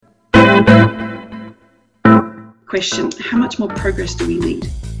Question, how much more progress do we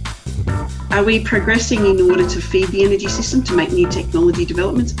need? Are we progressing in order to feed the energy system, to make new technology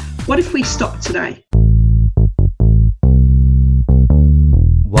developments? What if we stop today?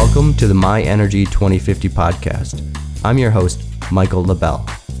 Welcome to the My Energy 2050 podcast. I'm your host, Michael LaBelle.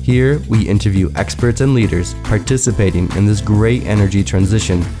 Here, we interview experts and leaders participating in this great energy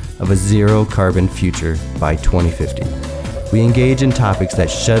transition of a zero-carbon future by 2050. We engage in topics that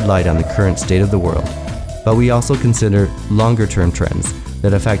shed light on the current state of the world, but we also consider longer-term trends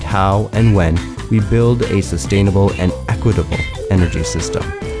that affect how and when we build a sustainable and equitable energy system.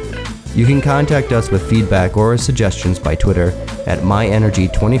 You can contact us with feedback or suggestions by Twitter at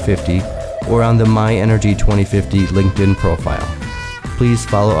MyEnergy2050 or on the My Energy 2050 LinkedIn profile. Please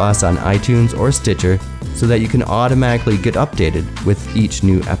follow us on iTunes or Stitcher so that you can automatically get updated with each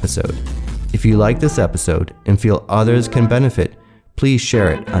new episode. If you like this episode and feel others can benefit, please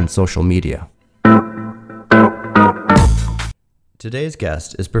share it on social media. Today's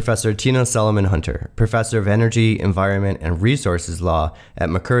guest is Professor Tina Solomon-Hunter, Professor of Energy, Environment, and Resources Law at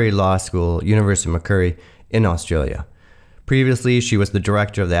Macquarie Law School, University of Macquarie in Australia. Previously, she was the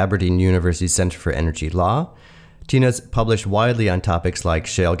director of the Aberdeen University Centre for Energy Law. Tina's published widely on topics like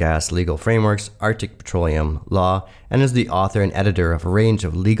shale gas legal frameworks, Arctic petroleum law, and is the author and editor of a range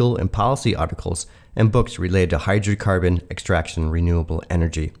of legal and policy articles and books related to hydrocarbon extraction and renewable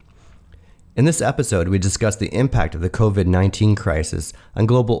energy. In this episode, we discuss the impact of the COVID-19 crisis on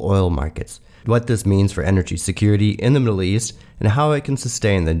global oil markets, what this means for energy security in the Middle East, and how it can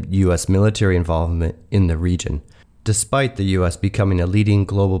sustain the U.S. military involvement in the region, despite the U.S. becoming a leading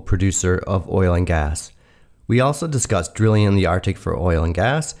global producer of oil and gas. We also discuss drilling in the Arctic for oil and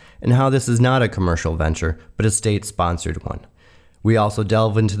gas, and how this is not a commercial venture, but a state-sponsored one. We also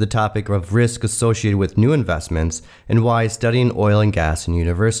delve into the topic of risk associated with new investments and why studying oil and gas in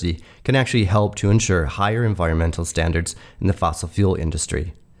university can actually help to ensure higher environmental standards in the fossil fuel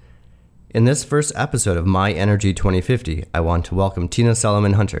industry. In this first episode of My Energy 2050, I want to welcome Tina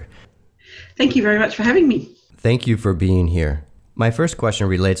Solomon-Hunter. Thank you very much for having me. Thank you for being here. My first question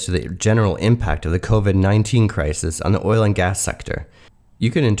relates to the general impact of the COVID-19 crisis on the oil and gas sector. You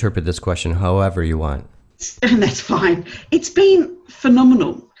can interpret this question however you want. And that's fine. It's been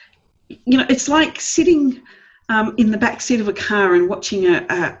phenomenal. You know, it's like sitting in the back seat of a car and watching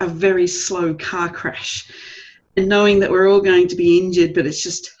a very slow car crash and knowing that we're all going to be injured, but it's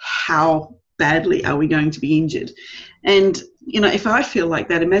just how badly are we going to be injured? And, you know, if I feel like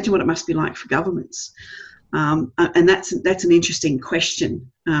that, imagine what it must be like for governments. And that's an interesting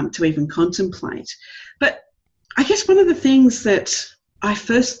question to even contemplate. But I guess one of the things that I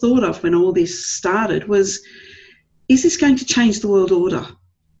first thought of when all this started was, is this going to change the world order?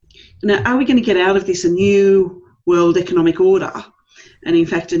 Now, are we going to get out of this a new world economic order, and in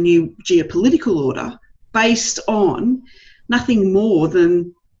fact a new geopolitical order based on nothing more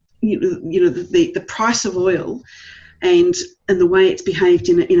than the price of oil and the way it's behaved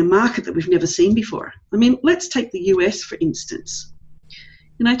in a market that we've never seen before? I mean, let's take the US for instance.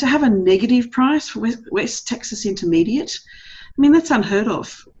 You know, to have a negative price for West Texas Intermediate, I mean, that's unheard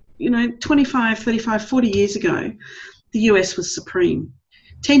of. You know, 25, 35, 40 years ago, the US was supreme.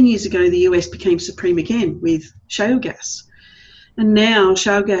 10 years ago, the US became supreme again with shale gas. And now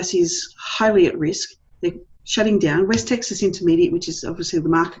shale gas is highly at risk. They're shutting down. West Texas Intermediate, which is obviously the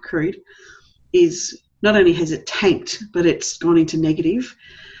market crude, is not only has it tanked, but it's gone into negative.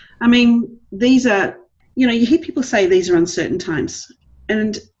 I mean, these are, you know, you hear people say these are uncertain times.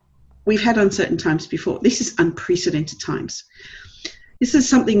 And we've had uncertain times before. This is unprecedented times. This is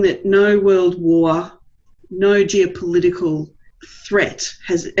something that no world war, no geopolitical threat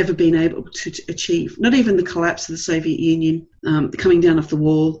has ever been able to achieve. Not even the collapse of the Soviet Union, the coming down of the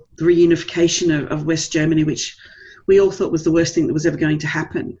wall, the reunification of West Germany, which we all thought was the worst thing that was ever going to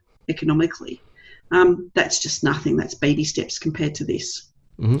happen economically. That's just nothing. That's baby steps compared to this.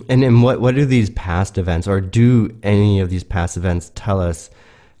 Mm-hmm. And what do these past events, or do any of these past events tell us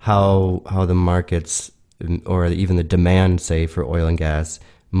how the markets or even the demand, say, for oil and gas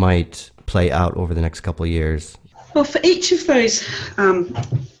might play out over the next couple of years? Well, for each of those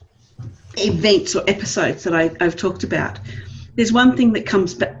events or episodes that I've talked about, there's one thing that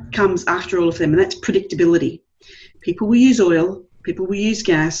comes after all of them, and that's predictability. People will use oil, people will use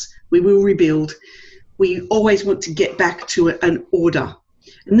gas, we will rebuild. We always want to get back to an order.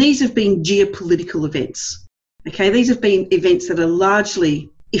 And these have been geopolitical events. Okay, these have been events that are largely,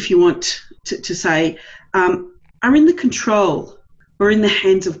 if you want to say, are in the control or in the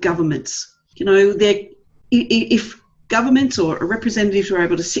hands of governments. You know, if governments or representatives were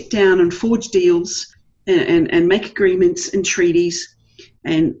able to sit down and forge deals and make agreements and treaties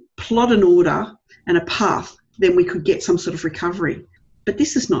and plot an order and a path, then we could get some sort of recovery. But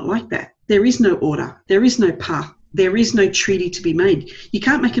this is not like that. There is no order. There is no path. There is no treaty to be made. You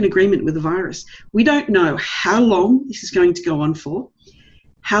can't make an agreement with the virus. We don't know how long this is going to go on for,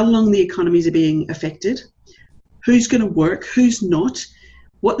 how long the economies are being affected, who's going to work, who's not,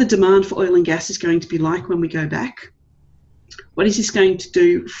 what the demand for oil and gas is going to be like when we go back. What is this going to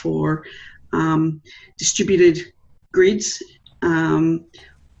do for distributed grids?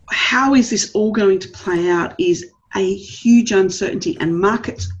 How is this all going to play out is a huge uncertainty, and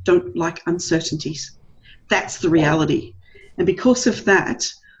markets don't like uncertainties. That's the reality. And because of that,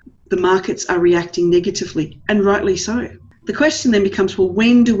 the markets are reacting negatively, and rightly so. The question then becomes, well,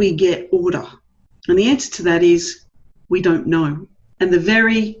 when do we get order? And the answer to that is, we don't know. And the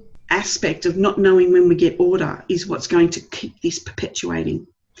very aspect of not knowing when we get order is what's going to keep this perpetuating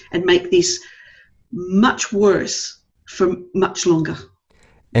and make this much worse for much longer.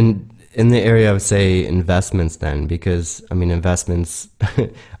 And in the area of, say, investments then, because, I mean, investments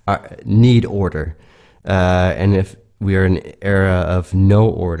need order. And if we are in an era of no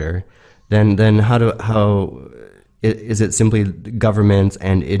order, then how is it simply governments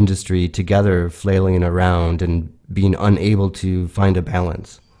and industry together flailing around and being unable to find a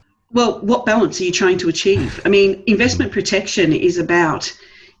balance? Well, what balance are you trying to achieve? I mean, investment protection is about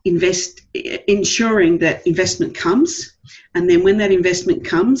ensuring that investment comes, and then when that investment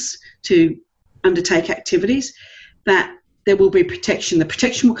comes to undertake activities, that there will be protection. The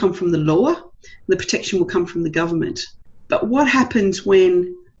protection will come from the law, the protection will come from the government. But what happens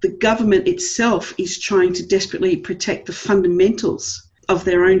when the government itself is trying to desperately protect the fundamentals of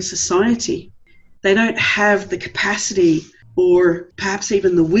their own society? They don't have the capacity or perhaps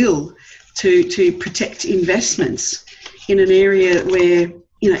even the will to protect investments in an area where,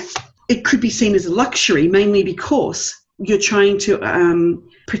 it could be seen as a luxury, mainly because you're trying to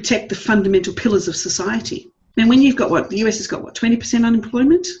protect the fundamental pillars of society. And when you've got the US has got 20%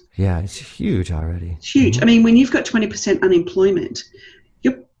 unemployment? Yeah, it's huge already. It's huge. Mm-hmm. I mean, when you've got 20% unemployment,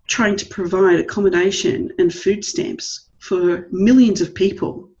 you're trying to provide accommodation and food stamps for millions of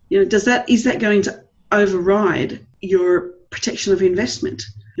people. Is that going to override your protection of investment?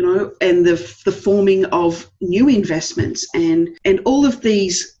 And the forming of new investments and all of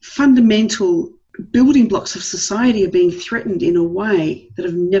these fundamental building blocks of society are being threatened in a way that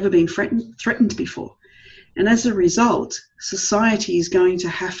have never been threatened before. And as a result, society is going to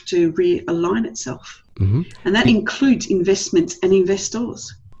have to realign itself. Mm-hmm. And that includes investments and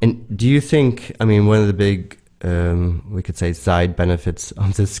investors. And do you think, one of the big, we could say, side benefits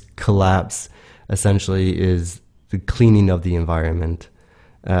of this collapse essentially is the cleaning of the environment?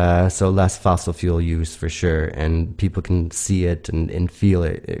 So less fossil fuel use for sure, and people can see it and feel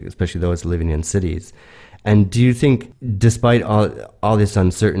it, especially those living in cities. And do you think, despite all this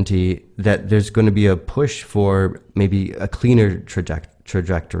uncertainty, that there's going to be a push for maybe a cleaner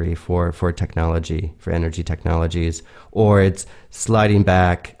trajectory for technology, for energy technologies, or it's sliding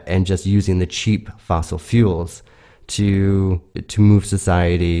back and just using the cheap fossil fuels to move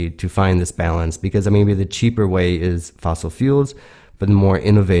society to find this balance? Because maybe the cheaper way is fossil fuels, but the more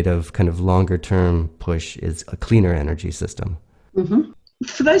innovative, kind of longer-term push is a cleaner energy system. Mm-hmm.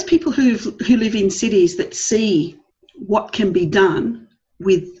 For those people who live in cities that see what can be done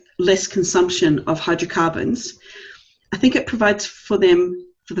with less consumption of hydrocarbons, I think it provides for them,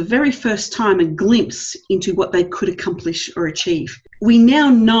 for the very first time, a glimpse into what they could accomplish or achieve. We now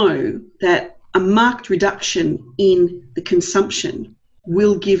know that a marked reduction in the consumption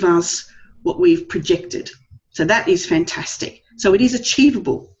will give us what we've projected. So that is fantastic. So it is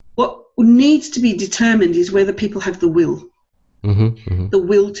achievable. What needs to be determined is whether people have the will. Mm-hmm, mm-hmm. The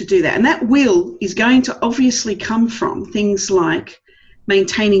will to do that. And that will is going to obviously come from things like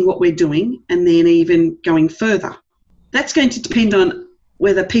maintaining what we're doing and then even going further. That's going to depend on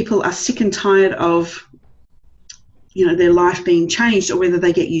whether people are sick and tired of, their life being changed, or whether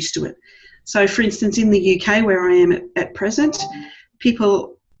they get used to it. So, for instance, in the UK, where I am at present,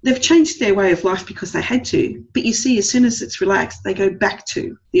 they've changed their way of life because they had to. But you see, as soon as it's relaxed, they go back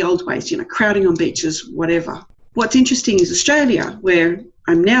to the old ways, crowding on beaches, whatever. What's interesting is Australia, where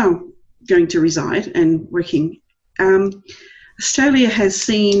I'm now going to reside and working. Australia has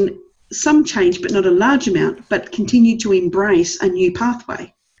seen some change, but not a large amount, but continued to embrace a new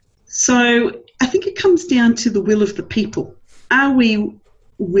pathway. So I think it comes down to the will of the people. Are we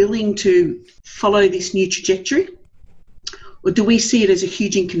willing to follow this new trajectory? Or do we see it as a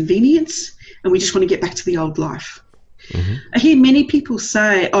huge inconvenience and we just want to get back to the old life? Mm-hmm. I hear many people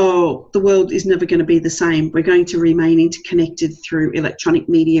say, the world is never going to be the same. We're going to remain interconnected through electronic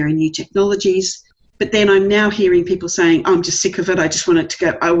media and new technologies. But then I'm now hearing people saying, I'm just sick of it. I just want it to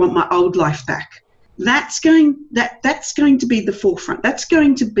go. I want my old life back. That's going to be the forefront. That's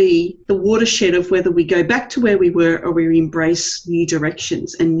going to be the watershed of whether we go back to where we were or we embrace new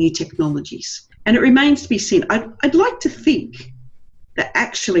directions and new technologies. And it remains to be seen. I'd like to think that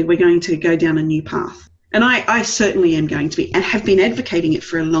actually we're going to go down a new path. And I certainly am going to be, and have been advocating it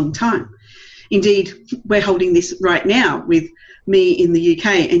for a long time. Indeed, we're holding this right now with me in the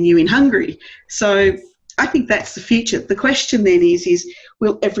UK and you in Hungary. So I think that's the future. The question then is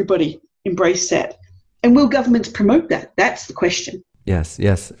will everybody embrace that? And will governments promote that? That's the question. Yes.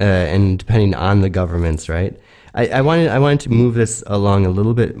 And depending on the governments, right? I wanted to move this along a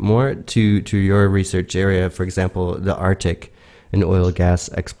little bit more to your research area, for example, the Arctic and oil and gas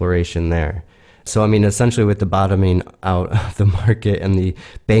exploration there. So, I mean, essentially with the bottoming out of the market and the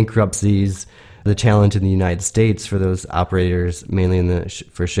bankruptcies, the challenge in the United States for those operators, mainly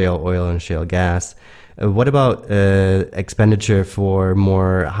for shale oil and shale gas. What about expenditure for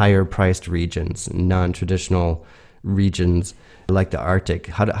more higher priced regions, non-traditional regions like the Arctic?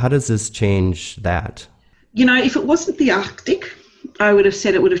 How does this change that? You know, if it wasn't the Arctic, I would have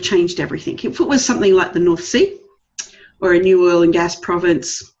said it would have changed everything. If it was something like the North Sea or a new oil and gas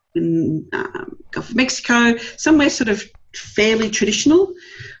province in Gulf of Mexico, somewhere sort of fairly traditional,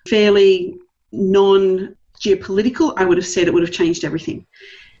 fairly non-geopolitical, I would have said it would have changed everything.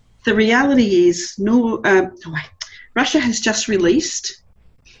 The reality is, Russia has just released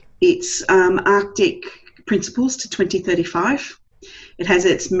its Arctic principles to 2035. It has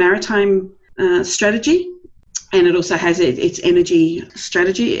its maritime strategy, and it also has its energy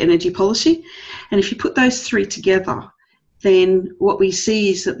strategy, energy policy. And if you put those three together, then what we see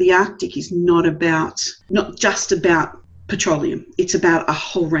is that the Arctic is not just about petroleum. It's about a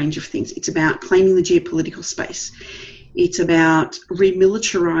whole range of things. It's about claiming the geopolitical space. It's about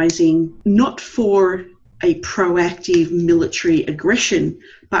remilitarizing, not for a proactive military aggression,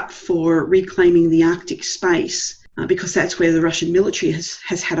 but for reclaiming the Arctic space, because that's where the Russian military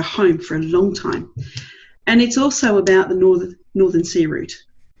has had a home for a long time. And it's also about the Northern Sea route.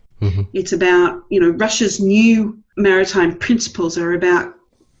 Mm-hmm. It's about, Russia's new maritime principles are about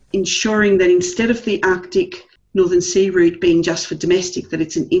ensuring that instead of the Arctic Northern Sea route being just for domestic, that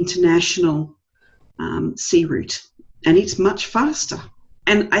it's an international sea route, and it's much faster.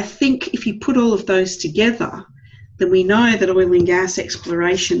 And I think if you put all of those together, then we know that oil and gas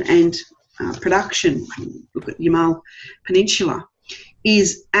exploration and production, look at Yamal Peninsula,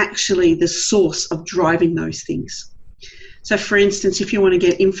 is actually the source of driving those things. So, for instance, if you want to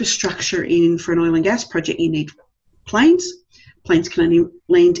get infrastructure in for an oil and gas project, you need planes. Planes can only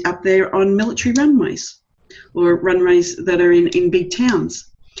land up there on military runways or runways that are in big towns.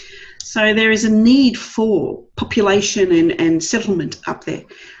 So there is a need for population and settlement up there.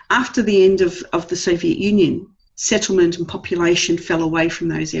 After the end of the Soviet Union, settlement and population fell away from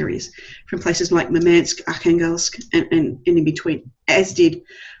those areas, from places like Murmansk, Arkhangelsk, and in between, as did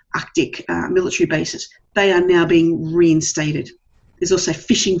Arctic military bases. They are now being reinstated. There's also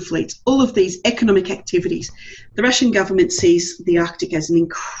fishing fleets, all of these economic activities. The Russian government sees the Arctic as an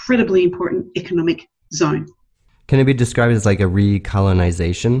incredibly important economic zone. Can it be described as like a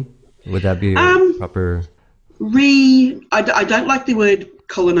recolonization? Would that be proper? I don't like the word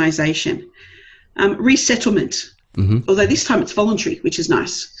colonization. Resettlement, mm-hmm. Although this time it's voluntary, which is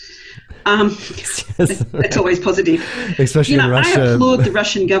nice. That's always positive. Especially in Russia. I applaud the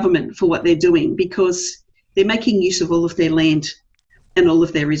Russian government for what they're doing, because they're making use of all of their land and all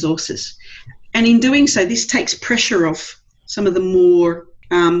of their resources. And in doing so, this takes pressure off some of the more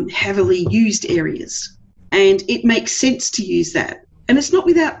heavily used areas. And it makes sense to use that. And it's not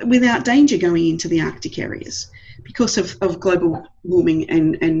without danger going into the Arctic areas because of global warming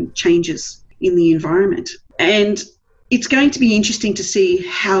and changes in the environment. And it's going to be interesting to see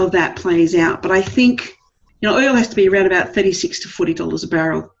how that plays out. But I think, oil has to be around about $36 to $40 a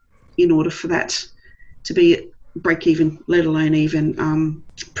barrel in order for that to be break even, let alone even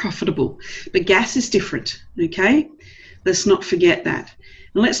profitable. But gas is different, okay? Let's not forget that.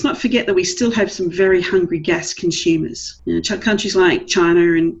 And let's not forget that we still have some very hungry gas consumers. Countries like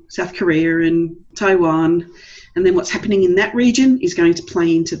China and South Korea and Taiwan, and then what's happening in that region is going to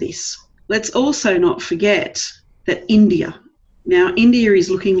play into this. Let's also not forget that India is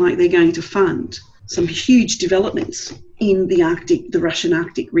looking like they're going to fund some huge developments in the Russian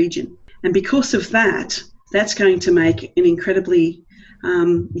Arctic region. And because of that, that's going to make an incredibly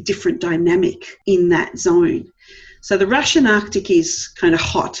different dynamic in that zone. So the Russian Arctic is kind of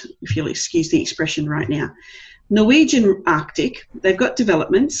hot, if you'll excuse the expression right now. Norwegian Arctic, they've got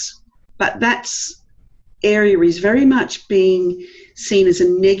developments, but that's area is very much being seen as a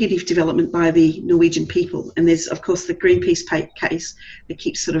negative development by the Norwegian people. And there's, of course, the Greenpeace case that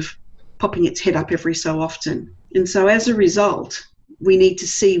keeps sort of popping its head up every so often. And so as a result, we need to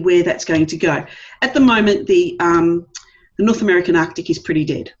see where that's going to go. At the moment, the North American Arctic is pretty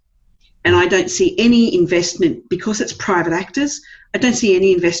dead. And I don't see any investment, because it's private actors, I don't see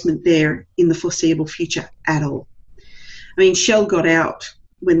any investment there in the foreseeable future at all. I mean, Shell got out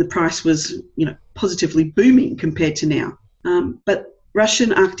when the price was, positively booming compared to now. But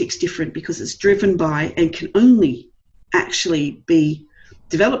Russian Arctic's different because it's driven by and can only actually be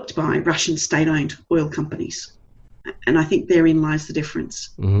developed by Russian state-owned oil companies. And I think therein lies the difference.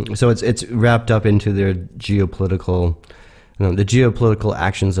 Mm-hmm. So it's wrapped up into their geopolitical, the geopolitical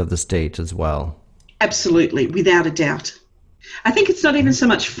actions of the state as well. Absolutely, without a doubt. I think it's not even so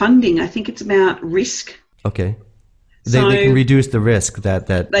much funding. I think it's about risk. Okay. They can reduce the risk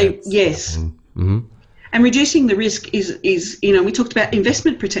yes. Mm-hmm. And reducing the risk is we talked about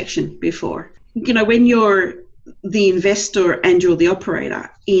investment protection before. When you're the investor and you're the operator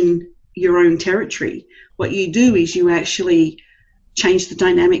in your own territory, what you do is you actually change the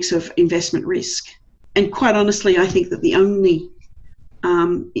dynamics of investment risk. And quite honestly, I think that the only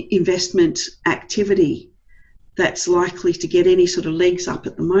investment activity that's likely to get any sort of legs up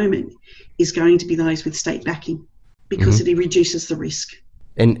at the moment is going to be those with state backing, because it reduces the risk.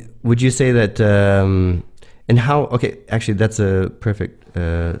 And would you say that, actually that's a perfect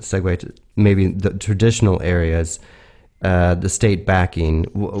segue to maybe the traditional areas, the state backing.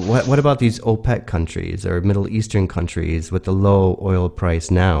 What about these OPEC countries or Middle Eastern countries with the low oil price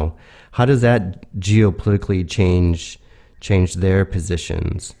now? How does that geopolitically change their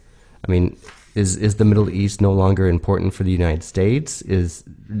positions? I mean, is the Middle East no longer important for the United States? Is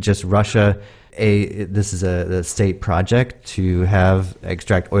just Russia this is a state project to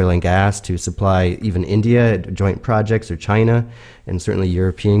extract oil and gas to supply even India, joint projects, or China, and certainly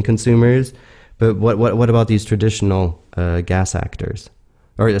European consumers? But what about these traditional gas actors,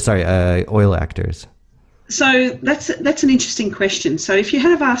 oil actors? So that's an interesting question. So if you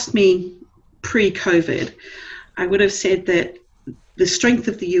had have asked me pre-COVID, I would have said that the strength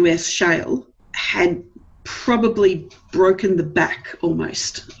of the US shale had probably broken the back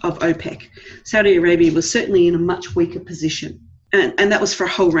almost of OPEC. Saudi Arabia was certainly in a much weaker position. And that was for a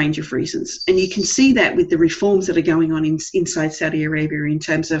whole range of reasons. And you can see that with the reforms that are going on inside Saudi Arabia in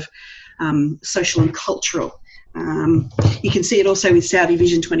terms of social and cultural. You can see it also with Saudi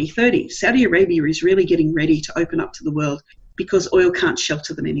Vision 2030. Saudi Arabia is really getting ready to open up to the world because oil can't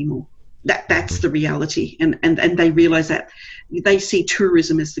shelter them anymore. That's the reality. And they realize that. They see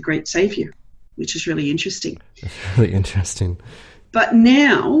tourism as the great savior, which is really interesting. That's really interesting. But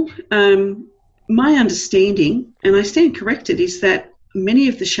now, my understanding, and I stand corrected, is that many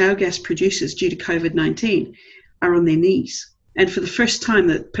of the shale gas producers, due to COVID-19, are on their knees. And for the first time,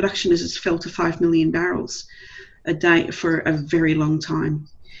 the production has fell to 5 million barrels a day for a very long time.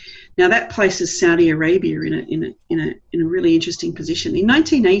 Now, that places Saudi Arabia in a really interesting position. In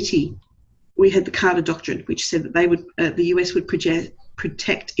 1980, we had the Carter Doctrine, which said that the US would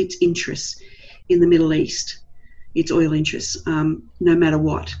protect its interests in the Middle East, its oil interests, no matter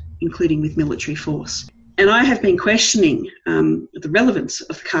what, including with military force. And I have been questioning the relevance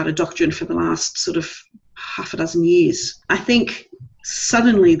of the Carter Doctrine for the last sort of half a dozen years. I think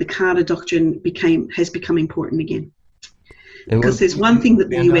suddenly the Carter Doctrine has become important again. Because there's one thing that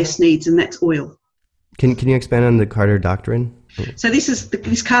the US needs, and that's oil. Can you expand on the Carter Doctrine? So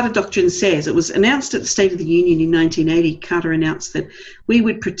this Carter Doctrine says, it was announced at the State of the Union in 1980. Carter announced that we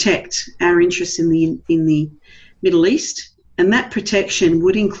would protect our interests in the Middle East, and that protection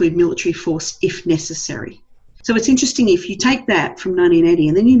would include military force if necessary. So it's interesting, if you take that from 1980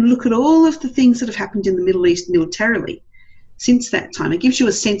 and then you look at all of the things that have happened in the Middle East militarily since that time, it gives you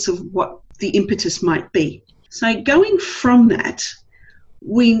a sense of what the impetus might be. So going from that,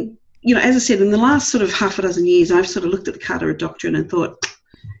 as I said, in the last sort of half a dozen years, I've sort of looked at the Carter Doctrine and thought,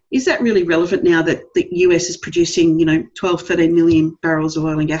 is that really relevant now that the US is producing, 12, 13 million barrels of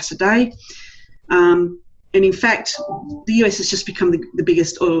oil and gas a day? And in fact, the US has just become the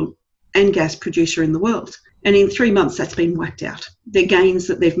biggest oil and gas producer in the world. And in 3 months, that's been wiped out. The gains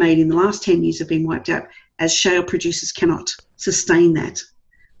that they've made in the last 10 years have been wiped out, as shale producers cannot sustain that.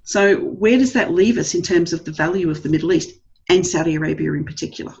 So where does that leave us in terms of the value of the Middle East and Saudi Arabia in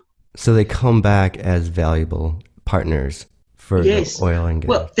particular? So they come back as valuable partners for the oil and gas.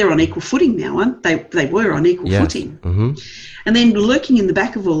 Well, they're on equal footing now, aren't they? They were on equal footing. Mm-hmm. And then lurking in the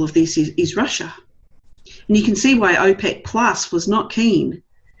back of all of this is Russia. And you can see why OPEC Plus was not keen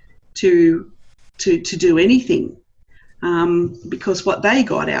to do anything because what they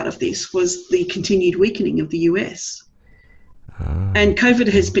got out of this was the continued weakening of the US. And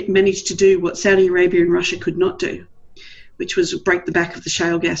COVID has managed to do what Saudi Arabia and Russia could not do, which was break the back of the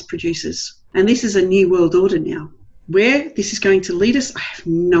shale gas producers. And this is a new world order now. Where this is going to lead us, I have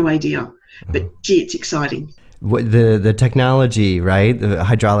no idea. But gee, it's exciting. The technology, right? The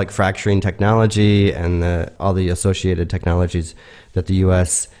hydraulic fracturing technology and all the associated technologies that the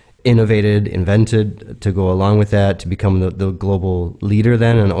U.S. invented to go along with that, to become the global leader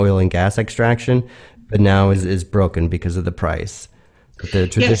then in oil and gas extraction, but now is broken because of the price. But the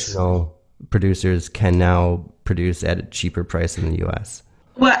traditional producers can now produce at a cheaper price in the U.S.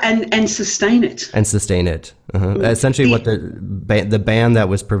 Well, and sustain it. And sustain it. Essentially, what the ban that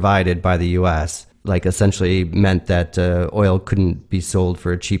was provided by the U.S. Essentially meant that oil couldn't be sold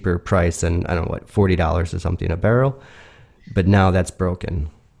for a cheaper price than, I don't know, $40 or something a barrel. But now that's broken.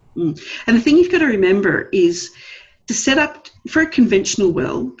 And the thing you've got to remember is to set up for a conventional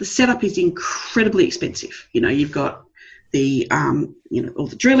well, the setup is incredibly expensive. You've got the all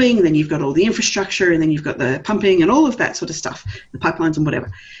the drilling, and then you've got all the infrastructure, and then you've got the pumping and all of that sort of stuff, the pipelines and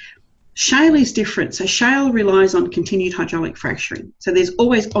whatever. Shale is different. So shale relies on continued hydraulic fracturing. So there's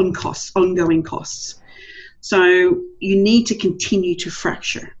always ongoing costs. So you need to continue to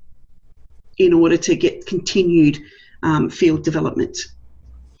fracture in order to get continued field development.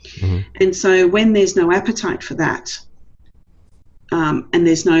 And so when there's no appetite for that, and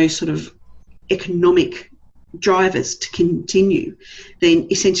there's no sort of economic drivers to continue, then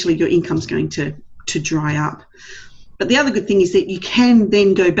essentially your income's going to dry up. But the other good thing is that you can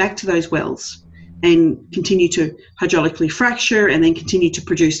then go back to those wells and continue to hydraulically fracture and then continue to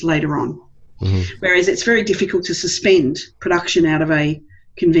produce later on. Whereas it's very difficult to suspend production out of a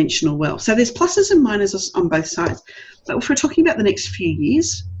conventional well. So there's pluses and minuses on both sides. But if we're talking about the next few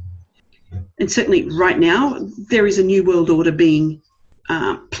years, and certainly right now, there is a new world order being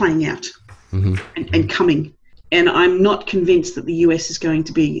playing out and coming. And I'm not convinced that the US is going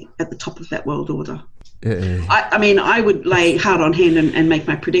to be at the top of that world order. I mean, I would lay hard on hand and make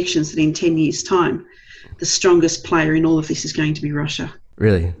my predictions that in 10 years' time, the strongest player in all of this is going to be Russia.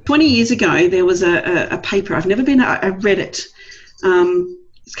 Really? 20 years ago, there was a paper. I read it.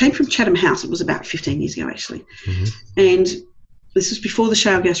 It came from Chatham House. It was about 15 years ago, actually. And this was before the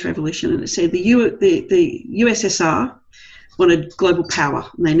shale gas revolution. And it said the USSR wanted global power,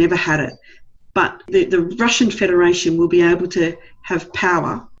 and they never had it. But the Russian Federation will be able to have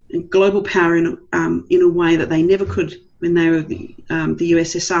power, global power, in a way that they never could when they were the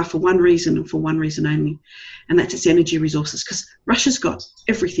USSR, for one reason and for one reason only, and that's its energy resources. Because Russia's got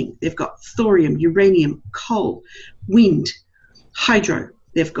everything. They've got thorium, uranium, coal, wind, hydro.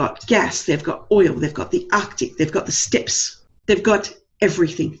 They've got gas. They've got oil. They've got the Arctic. They've got the steppes. They've got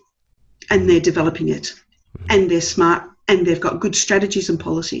everything, and they're developing it, and they're smart. And they've got good strategies and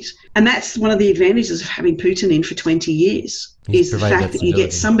policies. And that's one of the advantages of having Putin in for 20 years, is the fact that you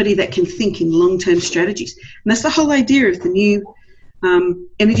get somebody that can think in long-term strategies. And that's the whole idea of the new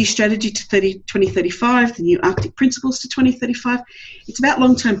energy strategy to 2035, the new Arctic principles to 2035. It's about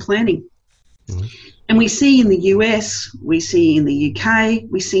long-term planning. And we see in the US, we see in the UK,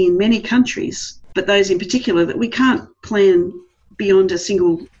 we see in many countries, but those in particular, that we can't plan beyond a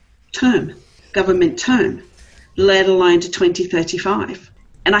single term, government term, let alone to 2035.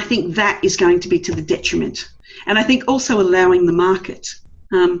 And I think that is going to be to the detriment. And I think also allowing the market,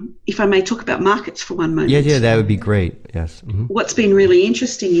 if I may talk about markets for one moment. Yeah, that would be great, yes. What's been really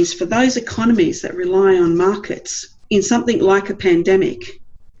interesting is for those economies that rely on markets, in something like a pandemic,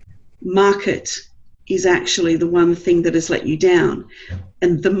 market is actually the one thing that has let you down.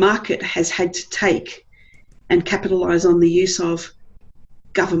 And the market has had to take and capitalise on the use of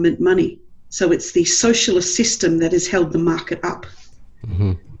government money. So it's the socialist system that has held the market up.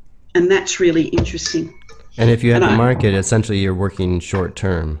 And that's really interesting. And if you have the market, essentially you're working short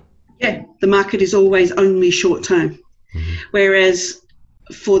term. Yeah, the market is always only short term. Whereas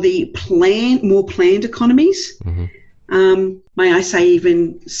for the more planned economies, may I say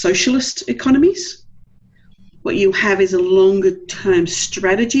even socialist economies, what you have is a longer term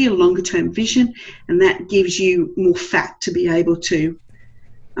strategy, a longer term vision, and that gives you more fat to be able to,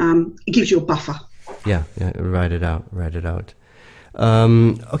 it gives you a buffer. Yeah, write it out.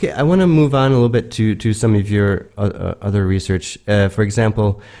 Okay, I want to move on a little bit to some of your other research. For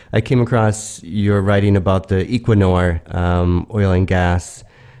example, I came across your writing about the Equinor oil and gas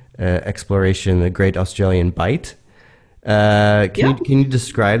exploration, the Great Australian Bight. Can you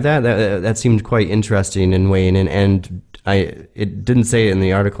describe that? That seemed quite interesting in weighing in. And it didn't say it in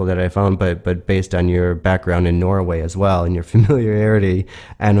the article that I found, but based on your background in Norway as well, and your familiarity,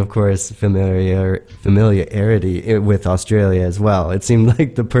 and of course familiarity with Australia as well, it seemed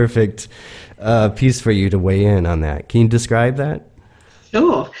like the perfect piece for you to weigh in on that. Can you describe that?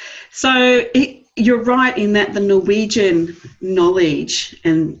 Sure. So you're right in that the Norwegian knowledge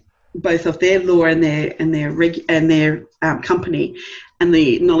and both of their law and their company, and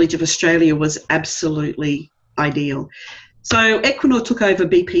the knowledge of Australia was absolutely ideal. So Equinor took over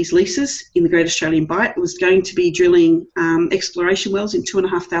BP's leases in the Great Australian Bight. It was going to be drilling exploration wells in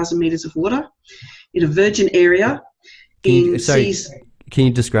 2,500 metres of water in a virgin area seas. Can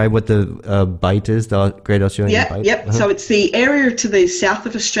you describe what the Bight is, the Great Australian Bight? Yep. Uh-huh. So it's the area to the south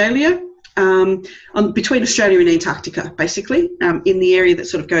of Australia, between Australia and Antarctica, basically, in the area that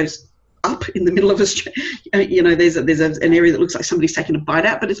sort of goes up in the middle of Australia. There's an area that looks like somebody's taken a bite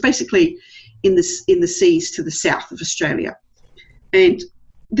out, but it's basically in the seas to the south of Australia. And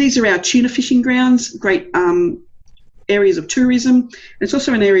these are our tuna fishing grounds, great areas of tourism. And it's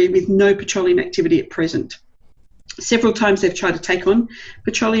also an area with no petroleum activity at present. Several times they've tried to take on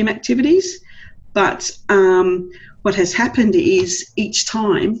petroleum activities, but what has happened is each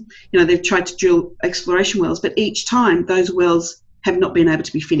time, they've tried to drill exploration wells, but each time those wells have not been able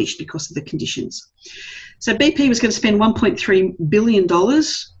to be finished because of the conditions. So BP was going to spend $1.3 billion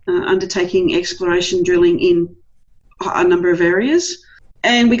undertaking exploration drilling in a number of areas.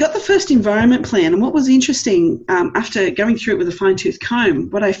 And we got the first environment plan. And what was interesting, after going through it with a fine-tooth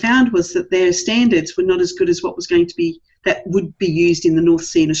comb, what I found was that their standards were not as good as what was going to be, that would be used in the North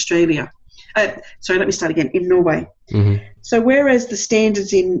Sea in Australia. In Norway. Mm-hmm. So whereas the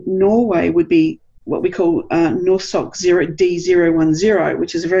standards in Norway would be what we call NORSOK D010,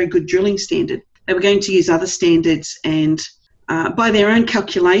 which is a very good drilling standard, they were going to use other standards, and by their own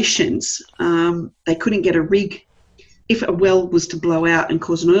calculations, they couldn't get a rig. If a well was to blow out and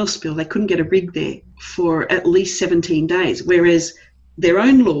cause an oil spill, they couldn't get a rig there for at least 17 days, whereas their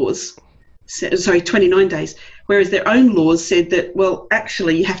own laws, 29 days, whereas their own laws said that, well,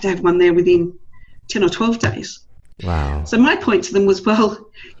 actually you have to have one there within 10 or 12 days. Wow. So my point to them was, well,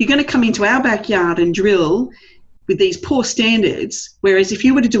 you're going to come into our backyard and drill with these poor standards, whereas if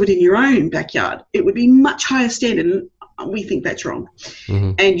you were to do it in your own backyard, it would be much higher standard, and we think that's wrong.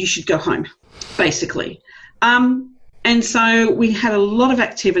 Mm-hmm. And you should go home, basically. And so we had a lot of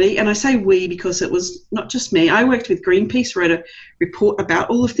activity, and I say we because it was not just me. I worked with Greenpeace, wrote a report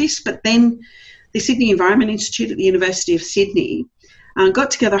about all of this, but then the Sydney Environment Institute at the University of Sydney got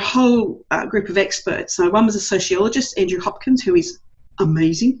together a whole group of experts. So one was a sociologist, Andrew Hopkins, who is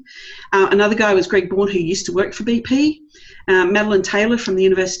amazing. Another guy was Greg Bourne, who used to work for BP. Madeline Taylor from the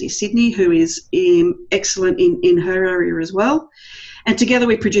University of Sydney, who is excellent in her area as well. And together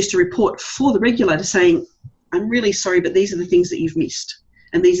we produced a report for the regulator saying, I'm really sorry, but these are the things that you've missed.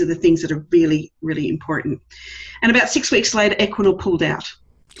 And these are the things that are really, really important. And about 6 weeks later, Equinor pulled out.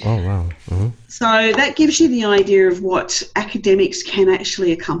 Oh, wow. Mm-hmm. So that gives you the idea of what academics can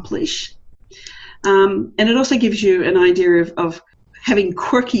actually accomplish. And it also gives you an idea of having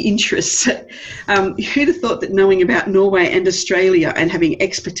quirky interests. Who'd have thought that knowing about Norway and Australia and having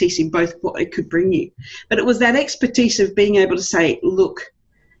expertise in both, what it could bring you. But it was that expertise of being able to say, look,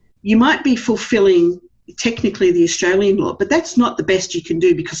 you might be fulfilling technically the Australian law, but that's not the best you can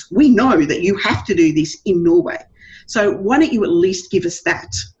do because we know that you have to do this in Norway. So why don't you at least give us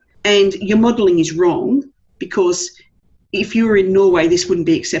that? And your modelling is wrong because if you were in Norway, this wouldn't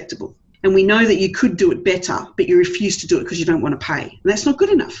be acceptable. And we know that you could do it better, but you refuse to do it because you don't want to pay. And that's not good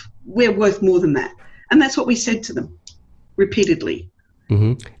enough. We're worth more than that. And that's what we said to them repeatedly.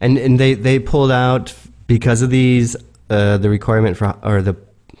 Mm-hmm. And they pulled out because of these, the requirement for, or the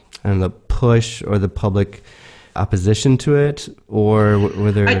push or the public opposition to it, or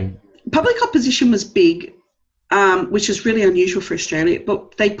were there... Public opposition was big, which is really unusual for Australia,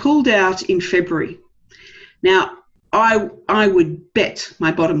 but they pulled out in February. Now, I would bet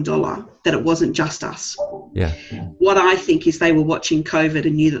my bottom dollar that it wasn't just us. Yeah. What I think is they were watching COVID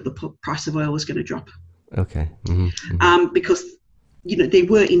and knew that the price of oil was going to drop. Okay. Mm-hmm. Mm-hmm. Because, there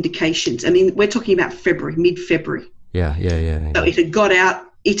were indications. I mean, we're talking about February, mid-February. Yeah. So it had got out.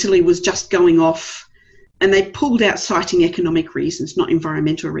 Italy was just going off, and they pulled out citing economic reasons, not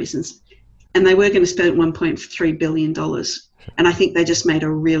environmental reasons. And they were going to spend $1.3 billion. And I think they just made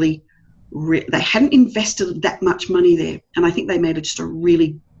they hadn't invested that much money there. And I think they made just a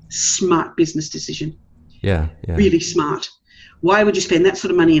really smart business decision. Yeah. Really smart. Why would you spend that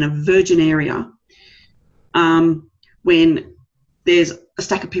sort of money in a virgin area when there's a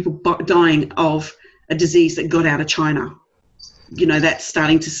stack of people dying of a disease that got out of China? that's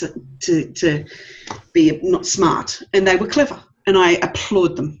starting to be not smart. And they were clever, and I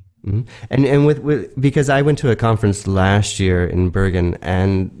applaud them. Mm-hmm. And with because I went to a conference last year in Bergen,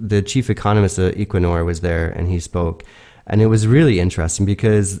 and the chief economist of Equinor was there, and he spoke, and it was really interesting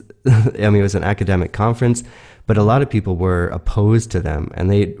because it was an academic conference, but a lot of people were opposed to them, and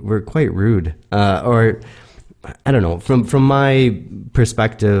they were quite rude, or I don't know, from my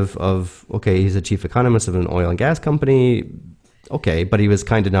perspective of, okay, he's a chief economist of an oil and gas company. Okay, but he was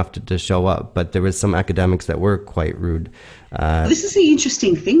kind enough to show up. But there was some academics that were quite rude. This is the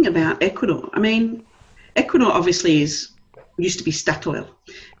interesting thing about Equinor. Equinor obviously used to be Statoil.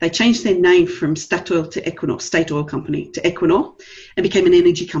 They changed their name from Statoil to Equinor, State Oil Company, to Equinor, and became an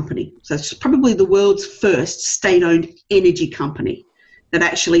energy company. So it's probably the world's first state-owned energy company that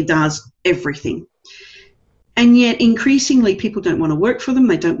actually does everything. And yet, increasingly, people don't want to work for them.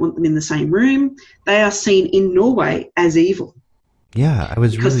 They don't want them in the same room. They are seen in Norway as evil. Yeah,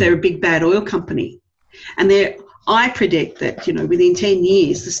 because they're a big bad oil company, and I predict that within 10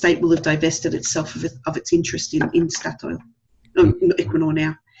 years the state will have divested itself of its interest in Statoil, Equinor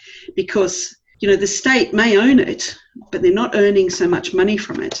now, because the state may own it, but they're not earning so much money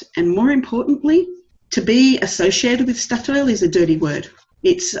from it. And more importantly, to be associated with Statoil is a dirty word.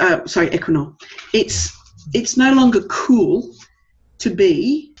 It's Equinor. It's no longer cool to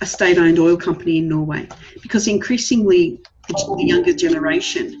be a state-owned oil company in Norway, because increasingly the younger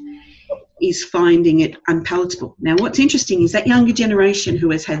generation is finding it unpalatable. Now, what's interesting is that younger generation,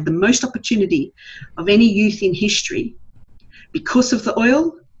 who has had the most opportunity of any youth in history because of the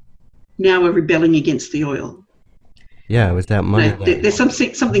oil, now are rebelling against the oil. Yeah, it was that money. There's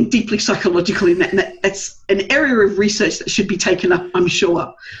something deeply psychological in that, and that's an area of research that should be taken up, I'm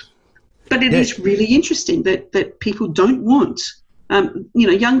sure. But it is really interesting that people don't want,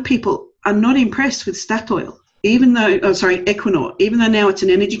 young people are not impressed with Statoil. Equinor, even though now it's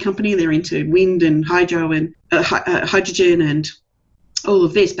an energy company, they're into wind and hydro and hydrogen and all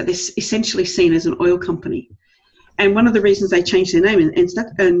of this, but they're essentially seen as an oil company. And one of the reasons they changed their name, and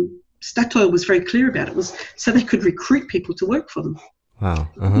Statoil was very clear about it, was so they could recruit people to work for them. Wow.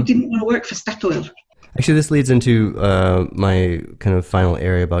 Who didn't want to work for Statoil. Actually, this leads into my kind of final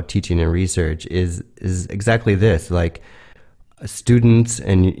area about teaching and research is exactly this, like students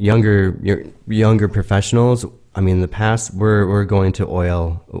and younger professionals. In the past, we're going to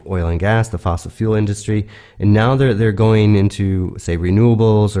oil and gas, the fossil fuel industry, and now they're going into, say,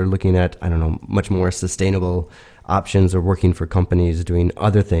 renewables, or looking at, I don't know, much more sustainable options, or working for companies doing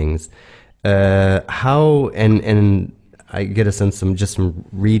other things. How and I get a sense from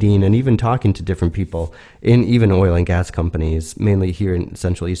reading and even talking to different people in even oil and gas companies, mainly here in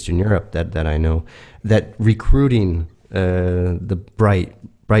Central Eastern Europe, that I know, that recruiting the bright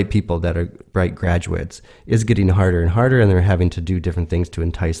people that are bright graduates is getting harder and harder, and they're having to do different things to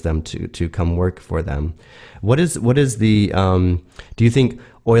entice them to come work for them. What is the do you think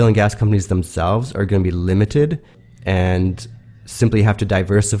oil and gas companies themselves are going to be limited and simply have to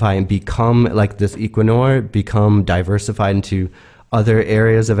diversify and become like this Equinor, become diversified into other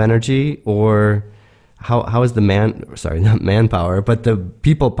areas of energy? Or how is not manpower, but the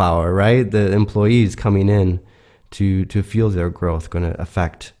people power, right? The employees coming in to fuel their growth going to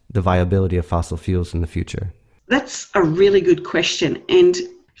affect the viability of fossil fuels in the future? That's a really good question. And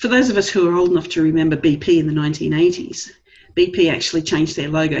for those of us who are old enough to remember BP in the 1980s, BP actually changed their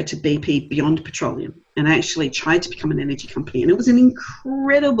logo to BP Beyond Petroleum and actually tried to become an energy company. And it was an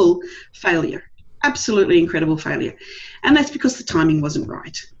incredible failure, absolutely incredible failure. And that's because the timing wasn't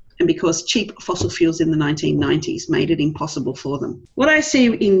right, and because cheap fossil fuels in the 1990s made it impossible for them. What I see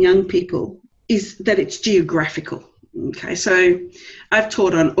in young people is that it's geographical. Okay, so I've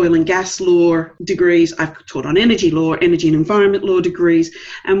taught on oil and gas law degrees, I've taught on energy law, energy and environment law degrees,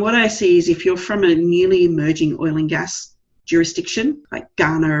 and what I see is if you're from a newly emerging oil and gas jurisdiction, like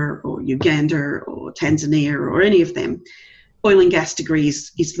Ghana or Uganda or Tanzania or any of them, oil and gas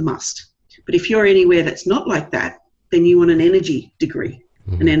degrees is the must. But if you're anywhere that's not like that, then you want an energy degree,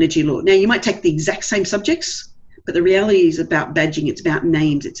 an energy law. Now, you might take the exact same subjects, but the reality is about badging, it's about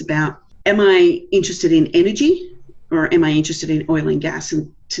names, it's about, am I interested in energy or am I interested in oil and gas,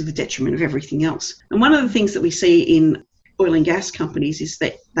 and to the detriment of everything else? And one of the things that we see in oil and gas companies is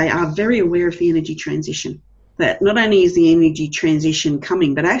that they are very aware of the energy transition. That not only is the energy transition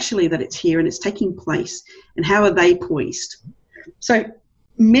coming, but actually that it's here and it's taking place, and how are they poised? So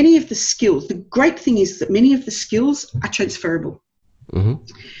many of the skills, the great thing is that many of the skills are transferable.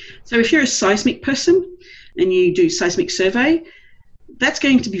 So if you're a seismic person and you do seismic survey, that's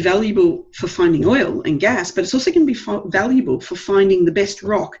going to be valuable for finding oil and gas, but it's also going to be valuable for finding the best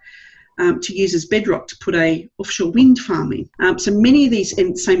rock to use as bedrock to put a offshore wind farm in. So many of these,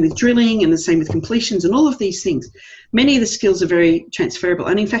 and same with drilling and the same with completions and all of these things, many of the skills are very transferable.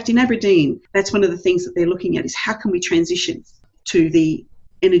 And in fact, in Aberdeen, that's one of the things that they're looking at is how can we transition to the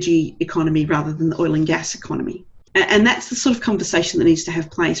energy economy rather than the oil and gas economy. And that's the sort of conversation that needs to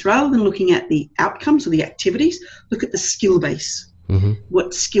have place. Rather than looking at the outcomes or the activities, look at the skill base. Mm-hmm.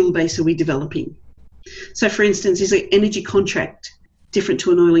 What skill base are we developing? So, for instance, is an energy contract different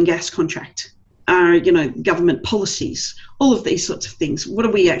to an oil and gas contract? Are, government policies, all of these sorts of things. What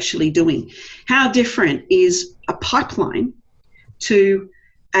are we actually doing? How different is a pipeline to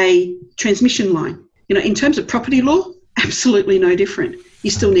a transmission line? In terms of property law, absolutely no different.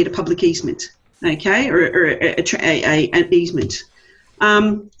 You still need a public easement, okay, or an easement.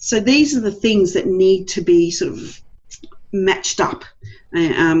 So these are the things that need to be sort of matched up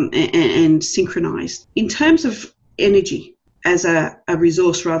and synchronized. In terms of energy as a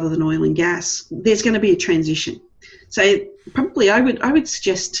resource rather than oil and gas, there's going to be a transition. So probably I would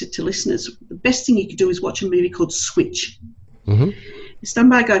suggest to listeners, the best thing you could do is watch a movie called Switch. Mm-hmm. It's done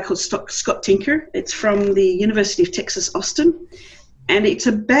by a guy called Scott Tinker. It's from the University of Texas, Austin, and it's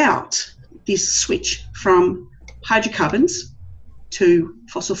about this switch from hydrocarbons to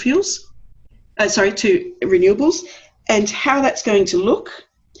fossil fuels, to renewables, and how that's going to look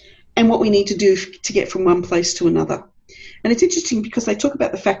and what we need to do to get from one place to another. And it's interesting because they talk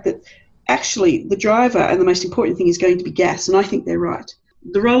about the fact that actually the driver and the most important thing is going to be gas, and I think they're right.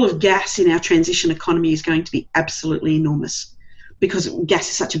 The role of gas in our transition economy is going to be absolutely enormous because gas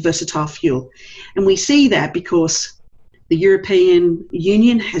is such a versatile fuel. And we see that because the European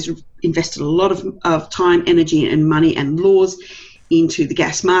Union has invested a lot of time, energy and money and laws into the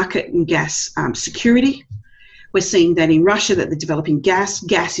gas market and gas security. We're seeing that in Russia, that they're developing gas.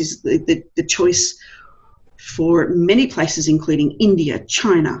 Gas is the choice for many places, including India,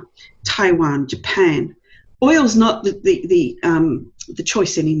 China, Taiwan, Japan. Oil's not the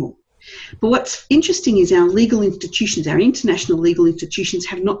choice anymore. But what's interesting is our legal institutions, our international legal institutions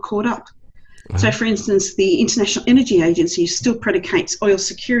have not caught up. Uh-huh. So, for instance, the International Energy Agency still predicates oil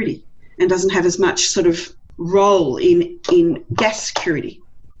security and doesn't have as much sort of role in gas security.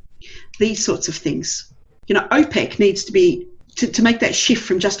 These sorts of things. OPEC needs to be, to make that shift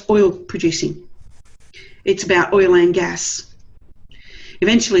from just oil producing. It's about oil and gas.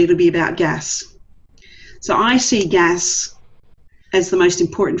 Eventually it'll be about gas. So I see gas as the most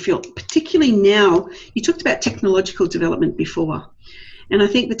important field, particularly now. You talked about technological development before, and I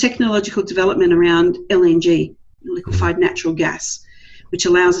think the technological development around LNG, liquefied natural gas, which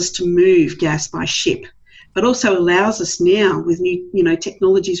allows us to move gas by ship, but also allows us now with new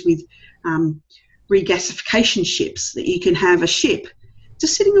technologies with regasification ships, that you can have a ship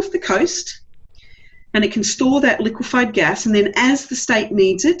just sitting off the coast and it can store that liquefied gas, and then as the state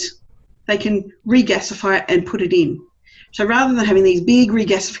needs it, they can regasify it and put it in. So rather than having these big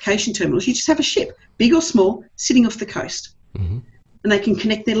regasification terminals, you just have a ship, big or small, sitting off the coast. Mm-hmm. And they can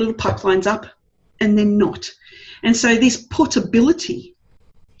connect their little pipelines up and then not. And so this portability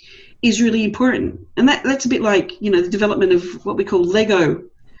is really important. And that's a bit like, the development of what we call Lego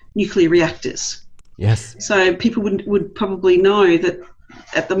nuclear reactors. Yes. So people would probably know that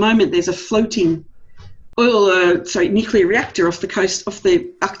at the moment there's a floating nuclear reactor off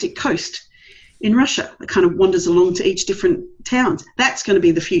the Arctic coast in Russia that kind of wanders along to each different towns. That's going to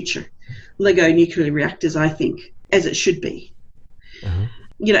be the future. Lego nuclear reactors, I think, as it should be. Uh-huh.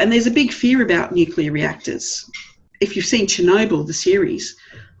 And there's a big fear about nuclear reactors. If you've seen Chernobyl, the series,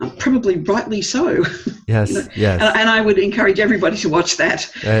 probably rightly so. Yes, yes. And I would encourage everybody to watch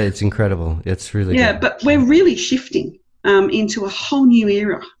that. It's incredible. It's really good. But we're really shifting into a whole new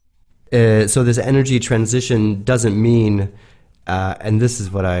era. So this energy transition doesn't mean, and this is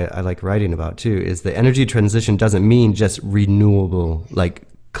what I like writing about too, is the energy transition doesn't mean just renewable, like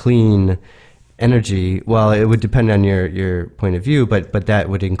clean energy. Well, it would depend on your point of view, but that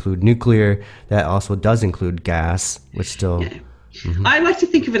would include nuclear. That also does include gas, which still... Yeah. Mm-hmm. I like to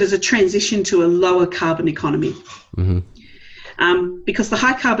think of it as a transition to a lower carbon economy. Mm-hmm. Because the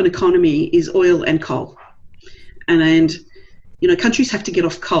high carbon economy is oil and coal. And countries have to get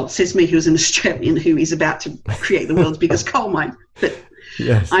off coal. Says me, who's an Australian who is about to create the world's biggest coal mine. But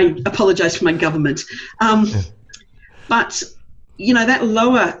yes. I apologise for my government. But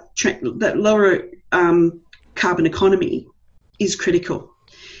that lower carbon economy is critical.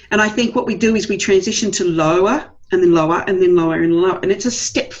 And I think what we do is we transition to lower and then lower and then lower and lower. And it's a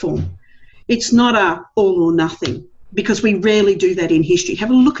step form. It's not a all or nothing, because we rarely do that in history.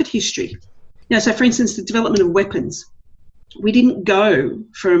 Have a look at history. So for instance, the development of weapons. We didn't go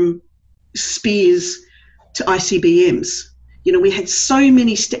from spears to ICBMs. You know, we had so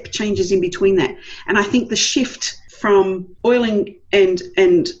many step changes in between that. And I think the shift from oil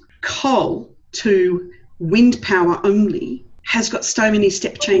and coal to wind power only has got so many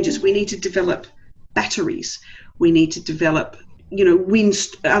step changes. We need to develop batteries. We need to develop, you know,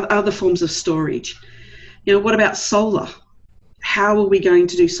 other forms of storage. You know, what about solar? How are we going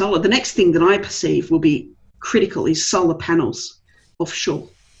to do solar? The next thing that I perceive will be critical is solar panels offshore.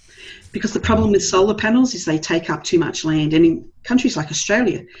 Because the problem with solar panels is they take up too much land. And in countries like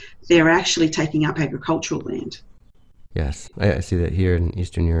Australia, they're actually taking up agricultural land. Yes, I see that here in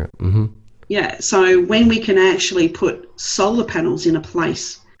Eastern Europe. Mm-hmm. Yeah, so when we can actually put solar panels in a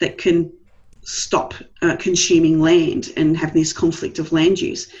place that can stop consuming land and have this conflict of land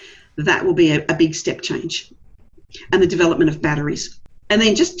use, that will be a big step change. And the development of batteries. And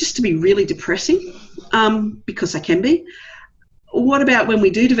then just to be really depressing, because I can be, what about when we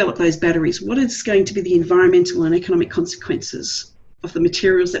do develop those batteries? What is going to be the environmental and economic consequences of the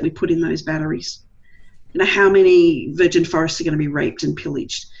materials that we put in those batteries? You know, how many virgin forests are going to be raped and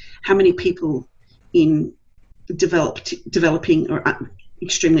pillaged? How many people in developing or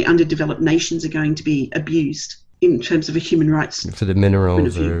extremely underdeveloped nations are going to be abused in terms of a human rights for the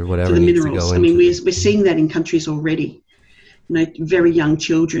minerals or whatever? For the needs minerals. To go I mean, into. we're seeing that in countries already. You know, very young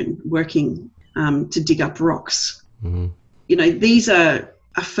children working to dig up rocks. Mm-hmm. You know, these are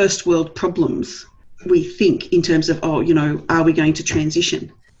first world problems, we think, in terms of, you know, are we going to transition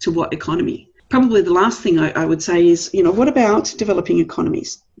to what economy? Probably the last thing I would say is, you know, what about developing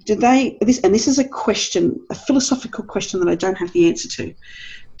economies? This is a question, a philosophical question that I don't have the answer to.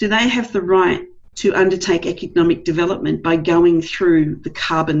 Do they have the right to undertake economic development by going through the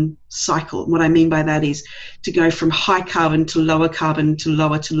carbon cycle? What I mean by that is to go from high carbon to lower carbon to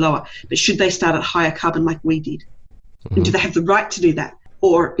lower to lower. But should they start at higher carbon like we did? Mm-hmm. And do they have the right to do that?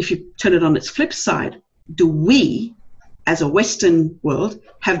 Or if you turn it on its flip side, do we, as a Western world,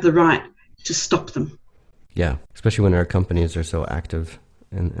 have the right to stop them? Yeah, especially when our companies are so active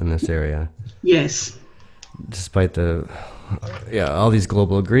in this area. Yes. Despite all these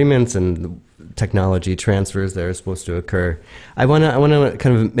global agreements and technology transfers that are supposed to occur. I want to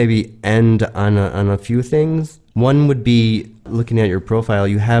kind of maybe end on a few things. One would be looking at your profile.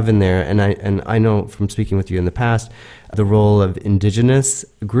 You have in there, and I know from speaking with you in the past, the role of indigenous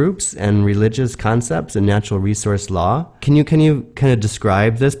groups and religious concepts in natural resource law. Can you kind of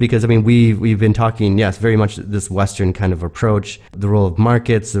describe this? Because I mean, we've been talking, yes, very much this Western kind of approach, the role of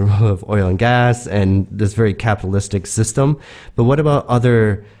markets, the role of oil and gas, and this very capitalistic system. But what about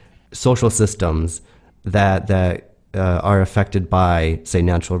other social systems that are affected by, say,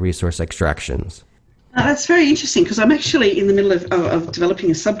 natural resource extractions? That's very interesting, because I'm actually in the middle of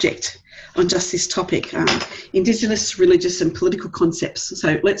developing a subject on just this topic, Indigenous, religious and political concepts.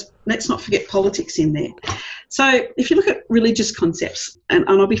 So let's not forget politics in there. So if you look at religious concepts, and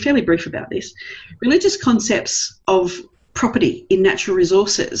I'll be fairly brief about this, religious concepts of property in natural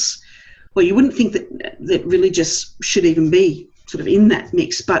resources, well, you wouldn't think that religious should even be sort of in that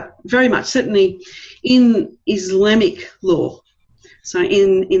mix, but very much, certainly in Islamic law, so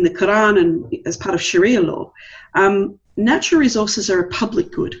in the Quran and as part of Sharia law, natural resources are a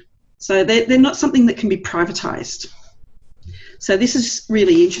public good. So they're not something that can be privatized. So this is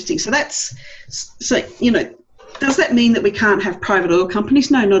really interesting. So you know, does that mean that we can't have private oil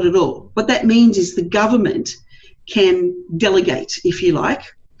companies? No, not at all. What that means is the government can delegate, if you like,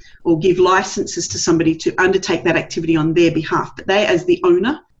 or give licenses to somebody to undertake that activity on their behalf. But they, as the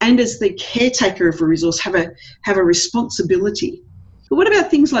owner and as the caretaker of a resource, have a responsibility. But what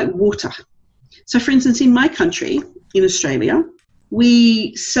about things like water? So, for instance, in my country, in Australia,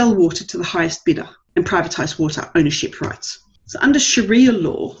 we sell water to the highest bidder and privatise water ownership rights. So under Sharia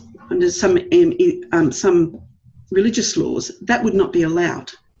law, under some religious laws, that would not be allowed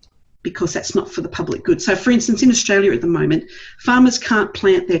because that's not for the public good. So, for instance, in Australia at the moment, farmers can't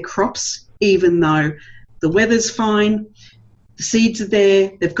plant their crops even though the weather's fine, the seeds are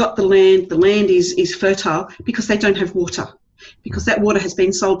there, they've got the land is fertile, because they don't have water, because that water has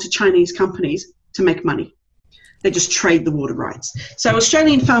been sold to Chinese companies to make money. They just trade the water rights. So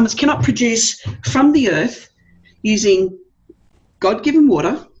Australian farmers cannot produce from the earth using God-given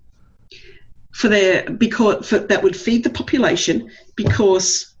water that would feed the population,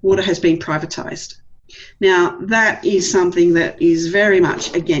 because water has been privatised. Now, that is something that is very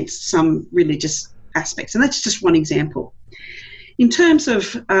much against some religious aspects, and that's just one example. In terms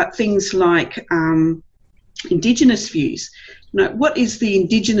of things like Indigenous views, you know, what is the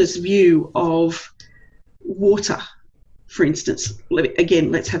Indigenous view of water, for instance?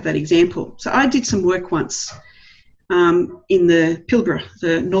 Again, let's have that example. So I did some work once in the Pilbara,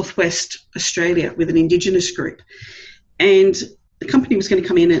 the Northwest Australia, with an Indigenous group. And the company was going to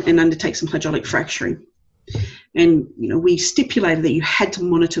come in and undertake some hydraulic fracturing. And, we stipulated that you had to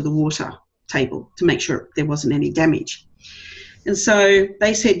monitor the water table to make sure there wasn't any damage. And so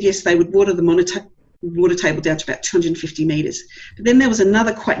they said, yes, they would water the water table down to about 250 metres. But then there was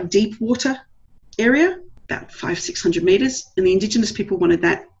another quite deep water area, about 500-600 metres, and the Indigenous people wanted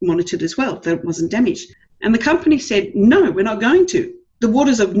that monitored as well, that it wasn't damaged. And the company said, no, we're not going to. The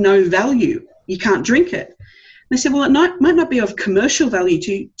water's of no value. You can't drink it. And they said, well, it might not be of commercial value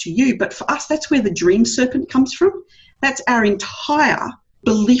to you, but for us, that's where the dream serpent comes from. That's our entire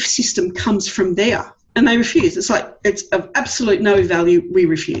belief system comes from there. And they refuse. It's like, it's of absolute no value, we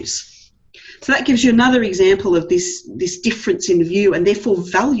refuse. So that gives you another example of this difference in view and therefore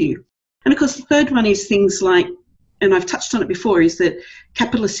value. And of course, the third one is things like, and I've touched on it before, is that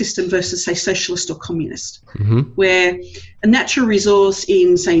capitalist system versus, say, socialist or communist, where a natural resource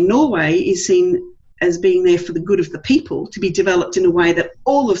in, say, Norway is seen as being there for the good of the people, to be developed in a way that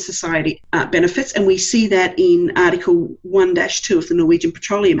all of society benefits. And we see that in Article 1-2 of the Norwegian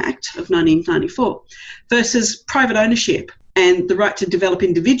Petroleum Act of 1994, versus private ownership and the right to develop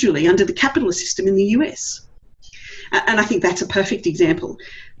individually under the capitalist system in the US. And I think that's a perfect example.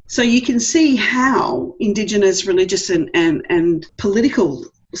 So you can see how Indigenous, religious and political,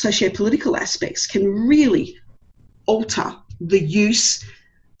 socio-political aspects can really alter the use,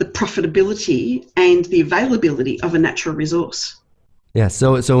 the profitability and the availability of a natural resource. Yeah,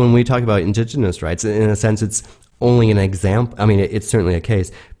 so when we talk about Indigenous rights, in a sense, it's only an example. I mean, it's certainly a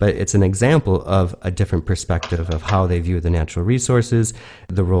case, but it's an example of a different perspective of how they view the natural resources,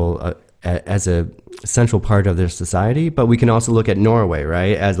 the role as a central part of their society. But we can also look at Norway,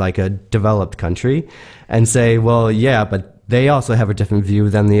 right, as like a developed country and say, well, yeah, but they also have a different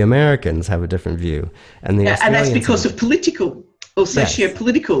view than the Americans have a different view. And that's because of political or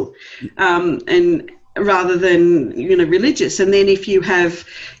socio-political, and rather than, religious. And then if you have,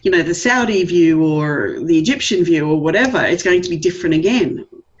 the Saudi view or the Egyptian view or whatever, it's going to be different again,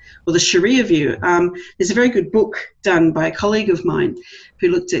 or the Sharia view. There's a very good book done by a colleague of mine who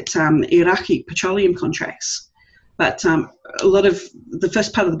looked at Iraqi petroleum contracts. But a lot of the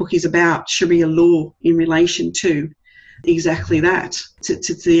first part of the book is about Sharia law in relation to exactly that, to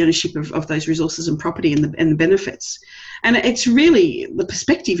the ownership of those resources and property and the benefits. And it's really, the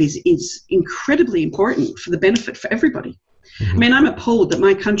perspective is incredibly important for the benefit for everybody. I mean, I'm appalled that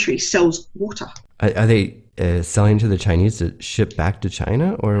my country sells water. Are they selling to the Chinese to ship back to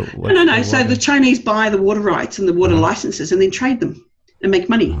China, or what? No. So the Chinese buy the water rights and the water licenses and then trade them and make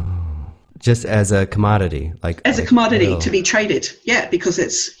money. Just as a commodity, a commodity to be traded.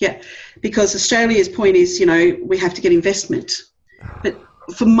 Because Australia's point is, we have to get investment. But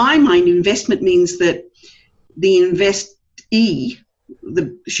for my mind, investment means that the investee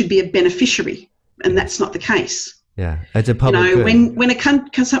should be a beneficiary, and that's not the case. Yeah, it's a public good. When a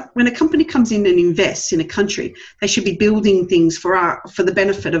company comes in and invests in a country, they should be building things for the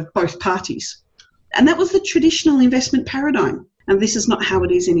benefit of both parties, and that was the traditional investment paradigm. And this is not how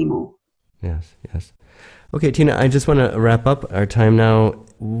it is anymore. Yes. Okay, Tina, I just want to wrap up our time now.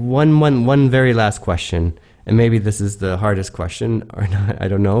 One very last question, and maybe this is the hardest question or not, I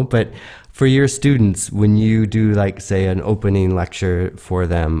don't know, but for your students, when you do, like, say, an opening lecture for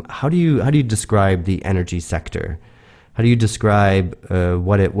them, how do you describe the energy sector? How do you describe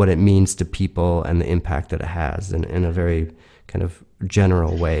what it means to people and the impact that it has in a very kind of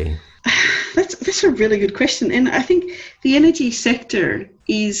general way? That's a really good question. And I think the energy sector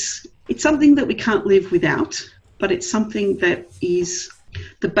it's something that we can't live without, but it's something that is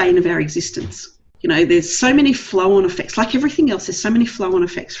the bane of our existence. There's so many flow-on effects. Like everything else, there's so many flow-on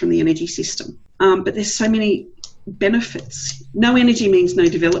effects from the energy system. But there's so many benefits. No energy means no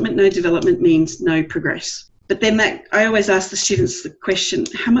development. No development means no progress. But then I always ask the students the question,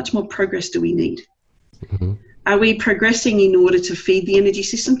 how much more progress do we need? Mm-hmm. Are we progressing in order to feed the energy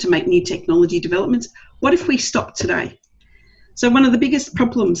system, to make new technology developments? What if we stop today? So one of the biggest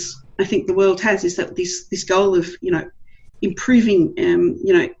problems I think the world has is that this goal of, improving,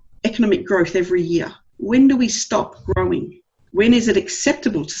 economic growth every year. When do we stop growing? When is it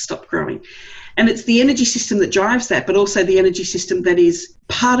acceptable to stop growing? And it's the energy system that drives that, but also the energy system that is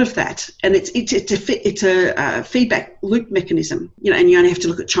part of that. And it's a feedback loop mechanism, and you only have to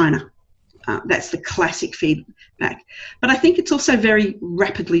look at China. That's the classic feedback. But I think it's also very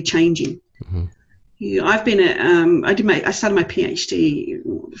rapidly changing. Mm-hmm. I started my PhD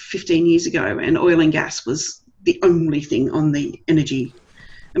 15 years ago, and oil and gas was the only thing on the energy.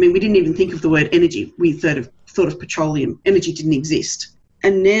 I mean, we didn't even think of the word energy. We thought of petroleum. Energy didn't exist.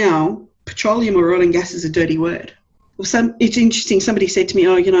 And now petroleum or oil and gas is a dirty word. It's interesting. Somebody said to me,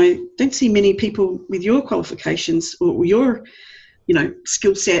 don't see many people with your qualifications or your,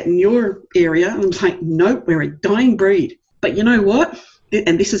 skill set in your area. And I'm like, no, we're a dying breed. But you know what?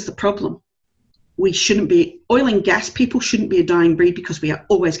 And this is the problem. Oil and gas people shouldn't be a dying breed because we are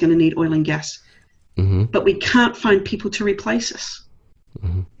always going to need oil and gas. Mm-hmm. But we can't find people to replace us.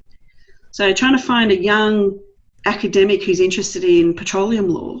 Mm-hmm. So trying to find a young academic who's interested in petroleum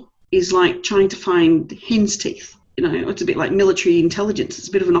law is like trying to find hen's teeth. It's a bit like military intelligence. It's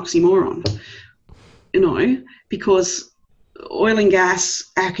a bit of an oxymoron, because oil and gas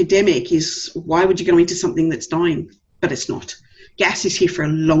academic is, why would you go into something that's dying? But it's not. Gas is here for a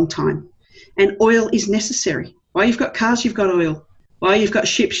long time. And oil is necessary. While you've got cars, you've got oil. While you've got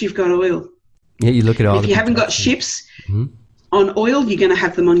ships, you've got oil. Yeah, you look at all. If you haven't got ships on oil, you're going to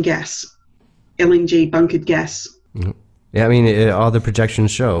have them on gas, LNG, bunkered gas. Mm-hmm. Yeah, I mean, all the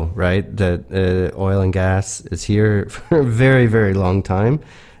projections show, right, that oil and gas is here for a very, very long time,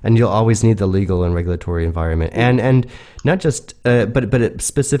 and you'll always need the legal and regulatory environment, and not just, but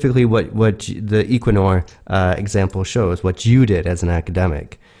specifically what the Equinor example shows, what you did as an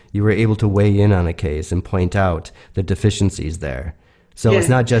academic. You were able to weigh in on a case and point out the deficiencies there. So It's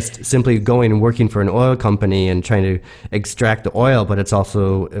not just simply going and working for an oil company and trying to extract the oil, but it's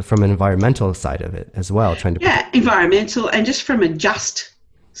also from an environmental side of it as well. Environmental, and just from a just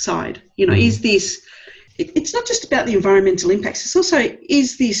side. Is this? It's not just about the environmental impacts. It's also,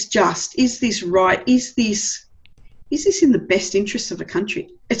 is this just? Is this right? Is this in the best interests of a country?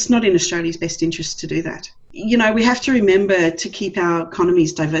 It's not in Australia's best interest to do that. We have to remember to keep our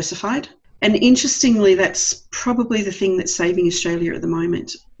economies diversified. And interestingly, that's probably the thing that's saving Australia at the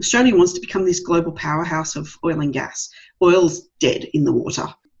moment. Australia wants to become this global powerhouse of oil and gas. Oil's dead in the water.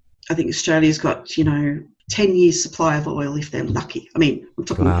 I think Australia's got, 10 years supply of oil if they're lucky. I mean, I'm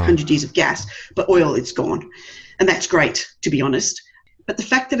talking 100 years of gas, but oil, it's gone. And that's great, to be honest. But the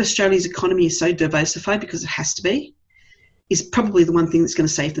fact that Australia's economy is so diversified, because it has to be, is probably the one thing that's going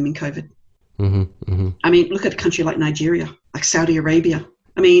to save them in COVID. Mm-hmm, mm-hmm. I mean, look at a country like Nigeria, like Saudi Arabia.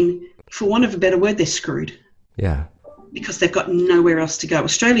 I mean, for want of a better word, they're screwed. Yeah. Because they've got nowhere else to go.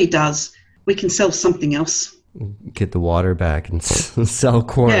 Australia does. We can sell something else. Get the water back and sell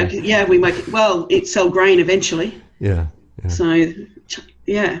corn. Yeah, we might. Well, sell grain eventually. Yeah. So,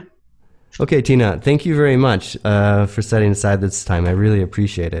 yeah. Okay, Tina, thank you very much for setting aside this time. I really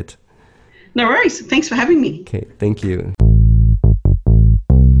appreciate it. No worries. Thanks for having me. Okay, thank you.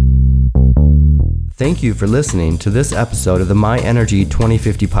 Thank you for listening to this episode of the My Energy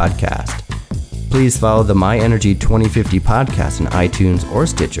 2050 podcast. Please follow the My Energy 2050 podcast in iTunes or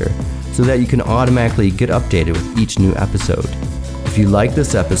Stitcher so that you can automatically get updated with each new episode. If you like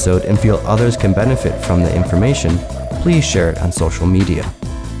this episode and feel others can benefit from the information, please share it on social media.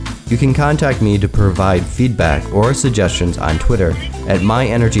 You can contact me to provide feedback or suggestions on Twitter at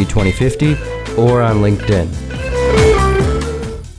MyEnergy2050 or on LinkedIn.